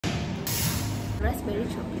Raspberry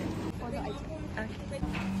chocolate.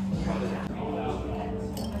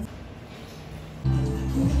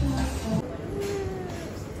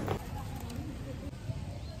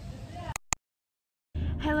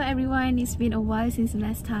 Hello everyone, it's been a while since the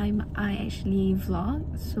last time I actually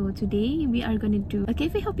vlogged. So today we are gonna do a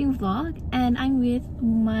cafe hopping vlog and I'm with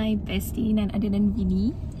my bestie, none other than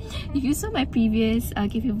Vinny. If you saw my previous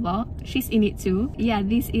cafe vlog, she's in it too. Yeah,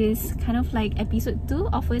 this is kind of like episode 2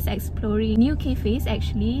 of us exploring new cafes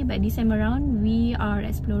actually, but this time around we are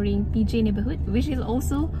exploring PJ neighbourhood, which is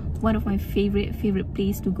also one of my favorite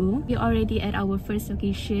place to go. We're already at our first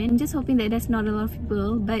location. I'm just hoping that there's not a lot of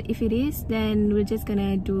people, but if it is, then we're just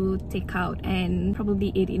gonna do takeout and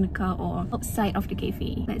probably eat in the car or outside of the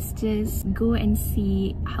cafe. Let's just go and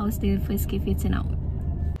see how's the first cafe turn out.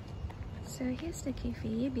 So here's the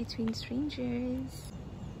cafe between strangers.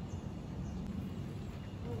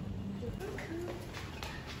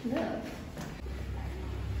 Look.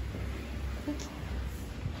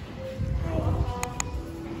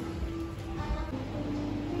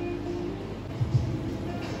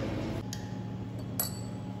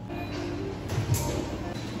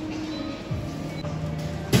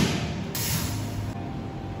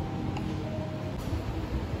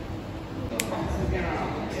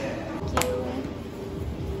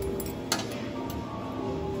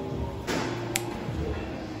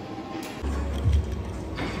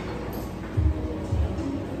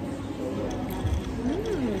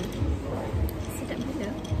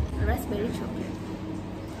 Raspberry chocolate.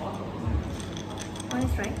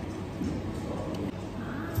 Honest, right?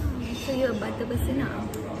 So you're a butter person now?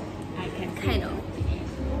 I can kind of.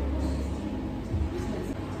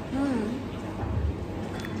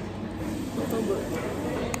 So good.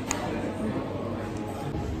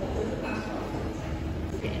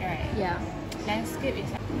 Okay, right. Yeah. Landscape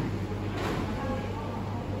is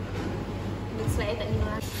Looks like tak ni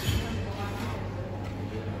lah.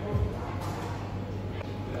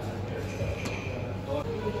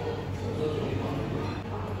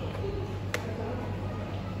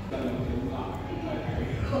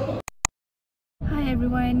 Hi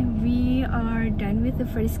everyone, we are done with the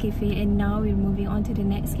first cafe and now we're moving on to the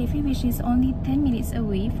next cafe, which is only 10 minutes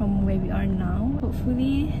away from where we are now.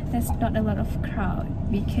 Hopefully there's not a lot of crowd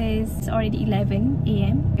because it's already 11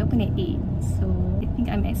 AM. We open at 8, so I think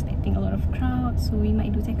I'm expecting a lot of crowd, so we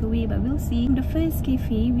might do takeaway, but we'll see. The first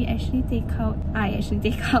cafe, I actually take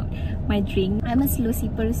out my drink. I'm a slow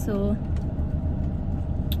sipper, so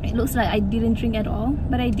it looks like I didn't drink at all,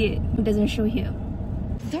 but I did. It doesn't show here.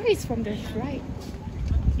 Door is from the right.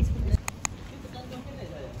 It's from the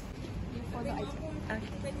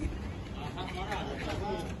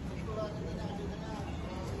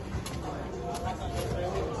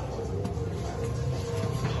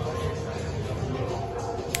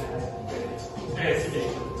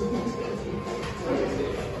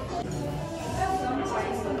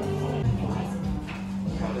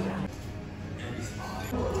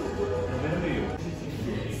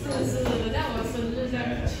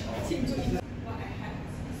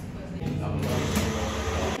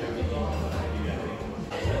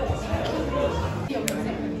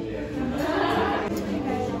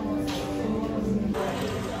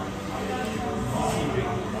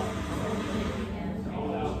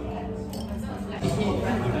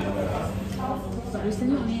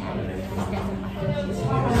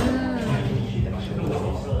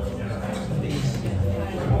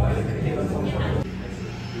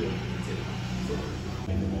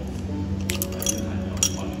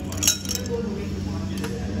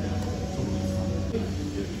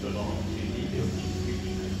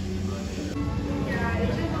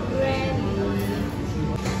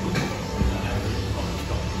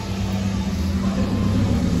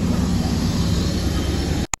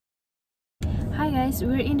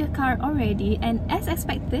We're in the car already, and as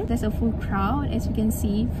expected, there's a full crowd as you can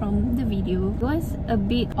see from the video. It was a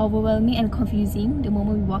bit overwhelming and confusing the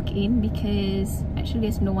moment we walk in because actually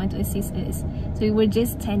there's no one to assist us. So we were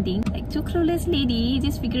just standing like two clueless ladies,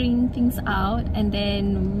 just figuring things out, and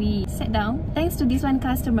then we sat down. Thanks to this one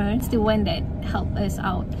customer, it's the one that helped us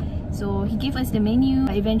out. So he gave us the menu.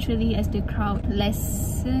 Eventually, as the crowd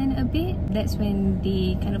lessened a bit, that's when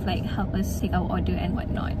they kind of like help us take our order and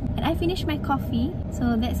whatnot. And I finished my coffee,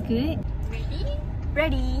 so that's good. ready?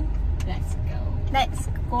 Ready? Let's go. Let's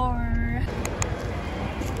go.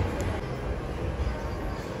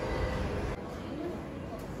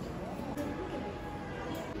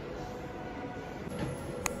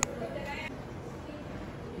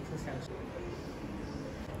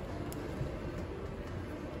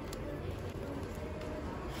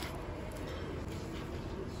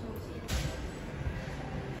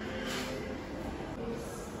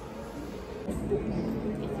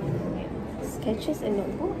 notebook. Sketches and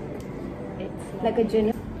notebook. It's like a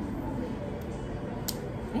journal.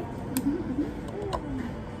 Eh?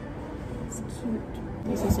 It's cute.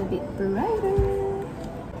 This is a bit brighter.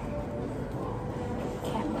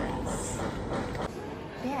 Cameras.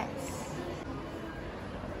 Yes.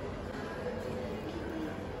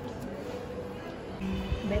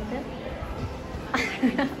 Better.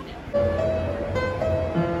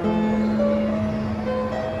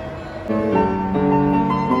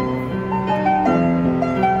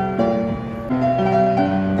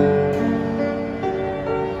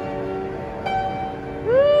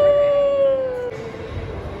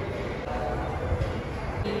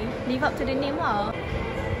 Live up to the name, wow.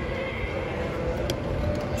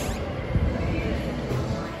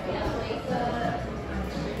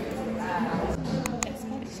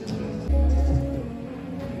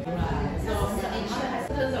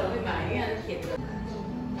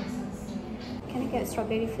 Can I get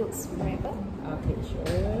strawberry fields forever? Okay,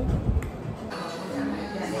 sure.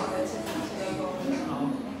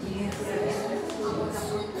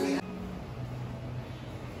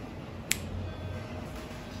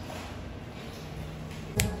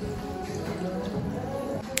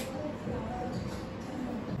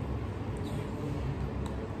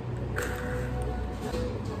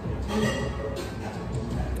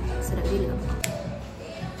 Sedap gila.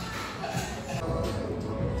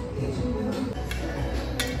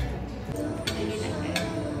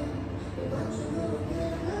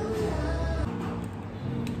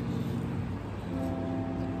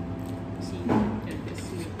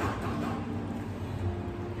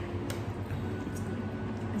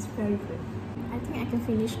 It's very good. I think I can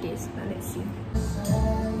finish this, but let's see.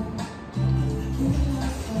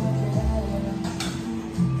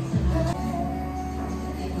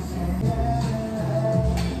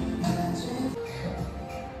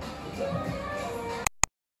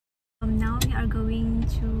 Now we are going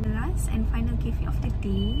to the last and final cafe of the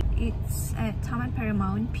day. It's at Taman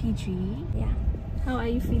Paramount, PG. Yeah. How are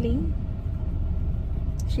you feeling?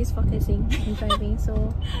 She's focusing and driving.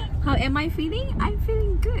 So, how am I feeling? I'm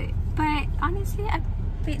feeling good. But honestly, I'm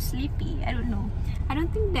a bit sleepy. I don't know. I don't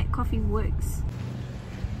think that coffee works.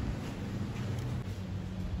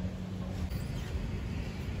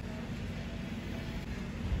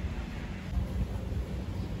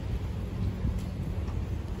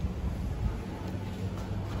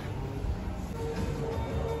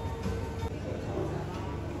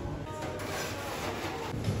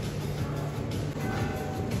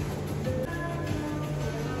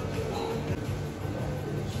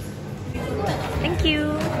 Thank you.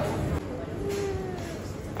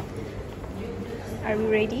 Are we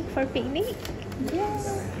ready for picnic?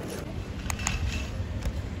 Yes.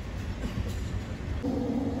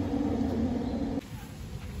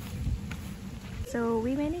 So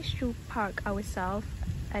we managed to park ourselves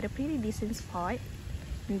at a pretty decent spot.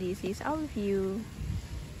 And this is our view.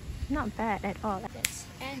 Not bad at all. That's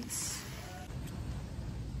ants.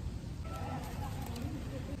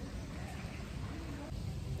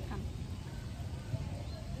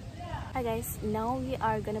 Hi guys, now we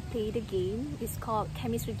are gonna play the game. It's called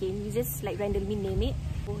chemistry game. We just like randomly name it.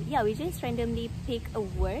 So, yeah, we just randomly pick a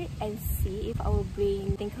word and see if our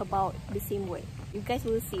brain think about the same word. You guys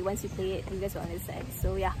will see once you play it. You guys will understand.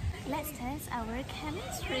 So yeah, let's test our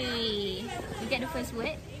chemistry. You get the first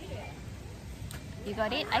word. You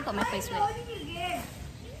got it. I got my first word.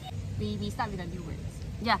 We start with a new words.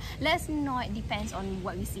 Yeah, let's not depends on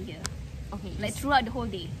what we see here. Okay. Like throughout the whole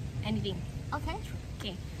day, anything. Okay.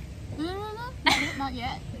 Okay. No, not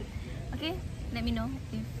yet. Okay. Let me know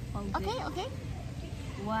if all good. Okay, okay.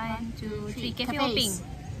 1, 2, 3. Cafe Cafes. hopping.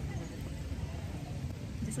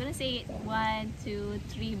 Just gonna say it. 1, 2,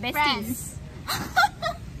 3. Besties. Friends.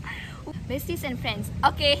 Besties and friends.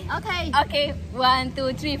 Okay. Okay. Okay. 1,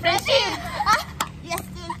 2, 3. Friendship. Yes,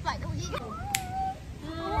 it's like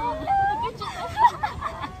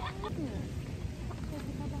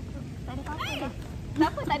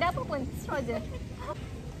Tak ada apa pun. Straw je.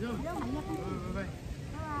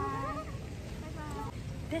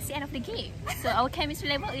 That's the end of the game. So our chemistry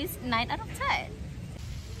level is 9 out of 10.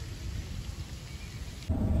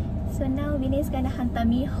 So now Vinay is gonna hantar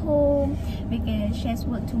me home because she has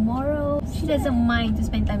work tomorrow. She doesn't mind to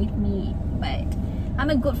spend time with me, but I'm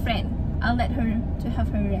a good friend. I'll let her to have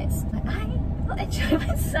her rest. But I will enjoy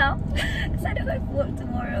myself because I don't have work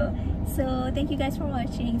tomorrow. So thank you guys for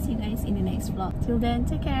watching. See you guys in the next vlog. Till then,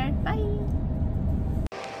 take care. Bye.